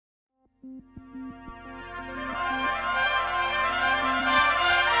Up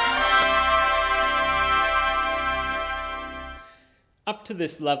to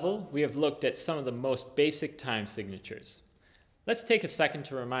this level, we have looked at some of the most basic time signatures. Let's take a second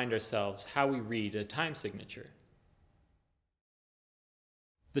to remind ourselves how we read a time signature.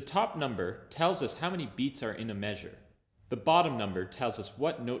 The top number tells us how many beats are in a measure. The bottom number tells us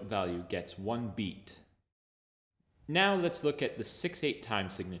what note value gets one beat. Now let's look at the 6/8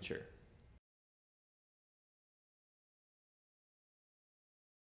 time signature.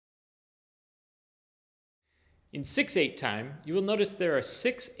 In 6/8 time, you will notice there are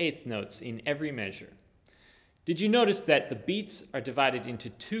 6/8 notes in every measure. Did you notice that the beats are divided into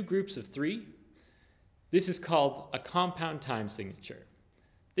two groups of 3? This is called a compound time signature.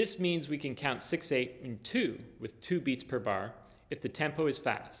 This means we can count 6/8 in 2 with 2 beats per bar if the tempo is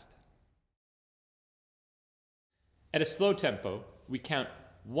fast. At a slow tempo, we count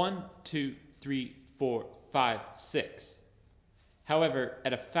 1, 2, 3, 4, 5, 6. However,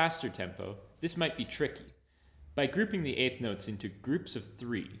 at a faster tempo, this might be tricky. By grouping the eighth notes into groups of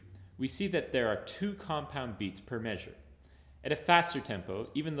 3, we see that there are 2 compound beats per measure. At a faster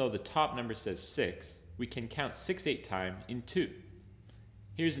tempo, even though the top number says 6, we can count 6/8 time in 2.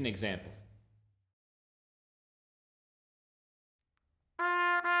 Here's an example.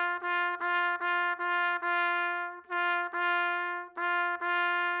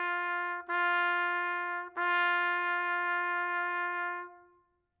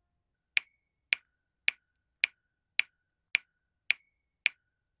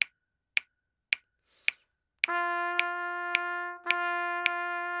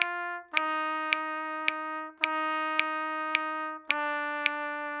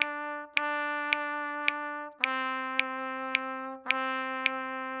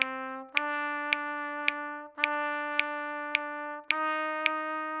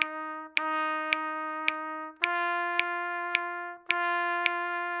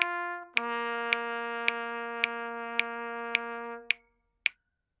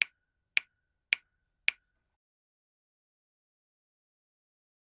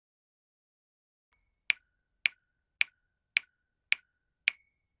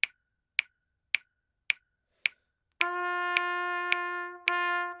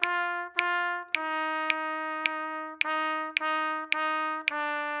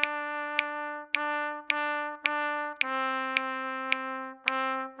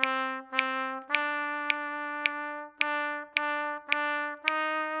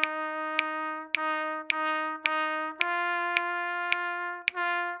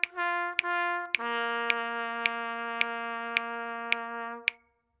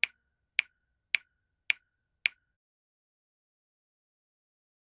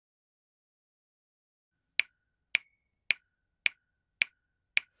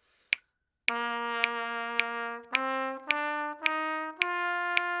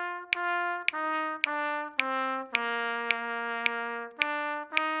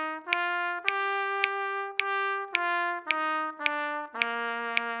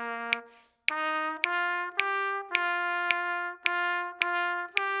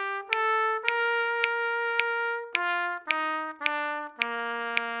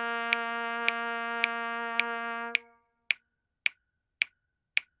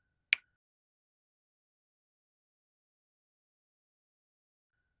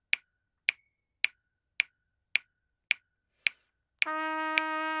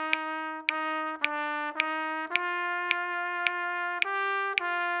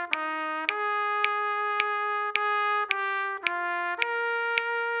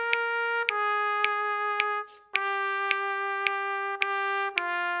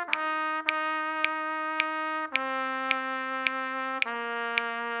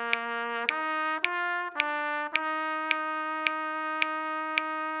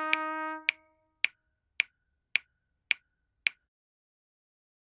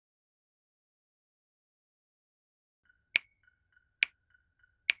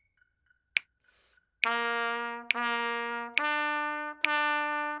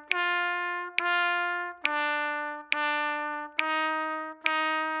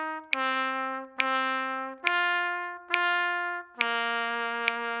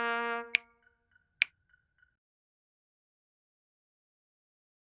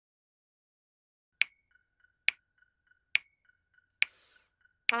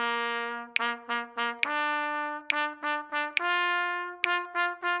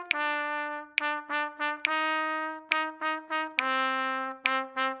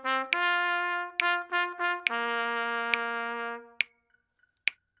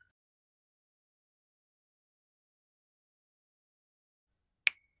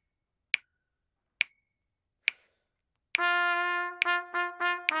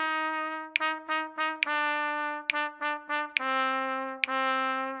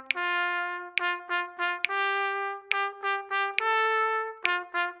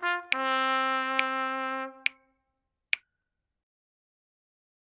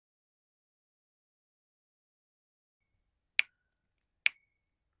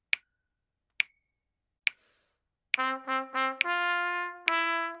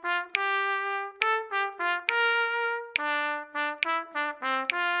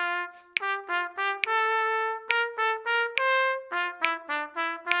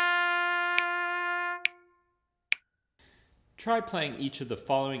 Try playing each of the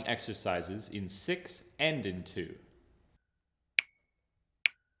following exercises in 6 and in 2.